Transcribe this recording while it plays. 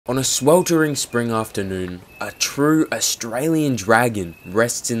On a sweltering spring afternoon, a true Australian dragon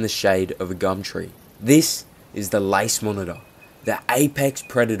rests in the shade of a gum tree. This is the lace monitor, the apex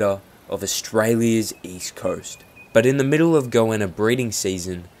predator of Australia's east coast. But in the middle of goanna breeding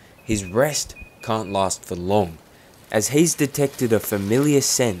season, his rest can't last for long, as he's detected a familiar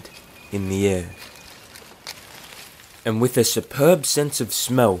scent in the air. And with a superb sense of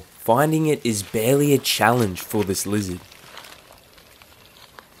smell, finding it is barely a challenge for this lizard.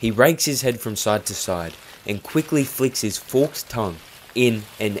 He rakes his head from side to side and quickly flicks his forked tongue in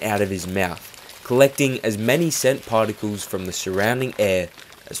and out of his mouth, collecting as many scent particles from the surrounding air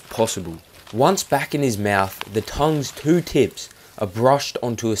as possible. Once back in his mouth, the tongue's two tips are brushed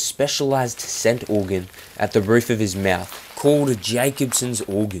onto a specialized scent organ at the roof of his mouth called a Jacobson's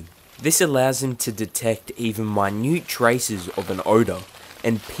organ. This allows him to detect even minute traces of an odor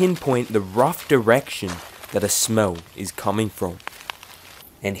and pinpoint the rough direction that a smell is coming from.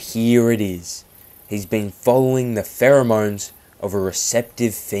 And here it is. He's been following the pheromones of a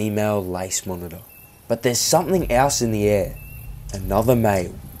receptive female lace monitor. But there's something else in the air. Another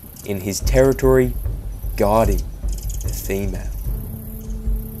male in his territory guarding the female.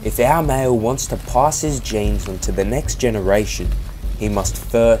 If our male wants to pass his genes on to the next generation, he must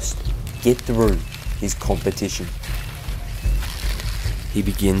first get through his competition. He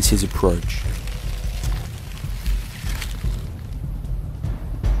begins his approach.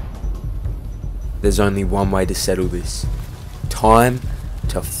 There's only one way to settle this. Time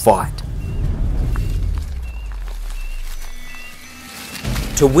to fight.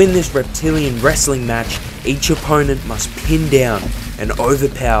 To win this reptilian wrestling match, each opponent must pin down and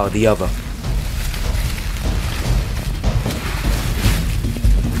overpower the other.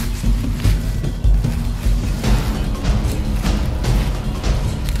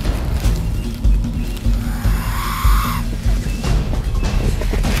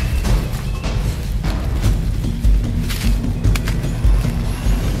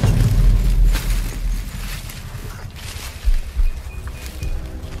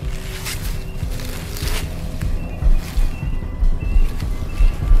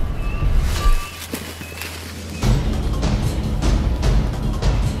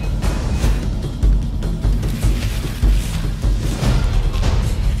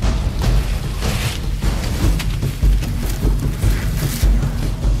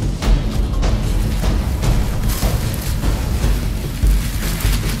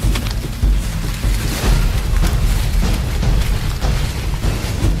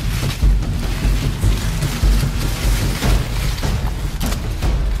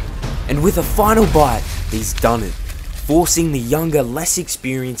 And with a final bite, he's done it, forcing the younger, less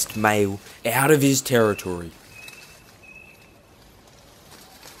experienced male out of his territory.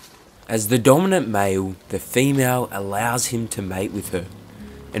 As the dominant male, the female allows him to mate with her,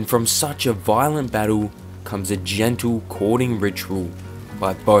 and from such a violent battle comes a gentle courting ritual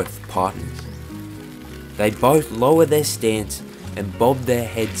by both partners. They both lower their stance and bob their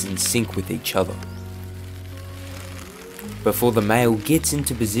heads in sync with each other, before the male gets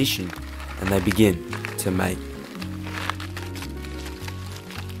into position and they begin to mate.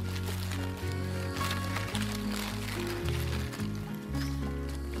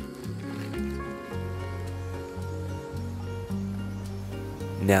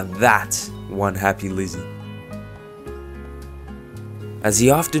 Now that's one happy lizard. As the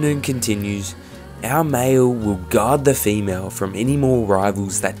afternoon continues, our male will guard the female from any more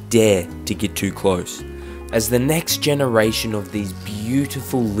rivals that dare to get too close, as the next generation of these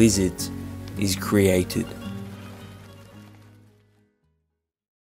beautiful lizards is created.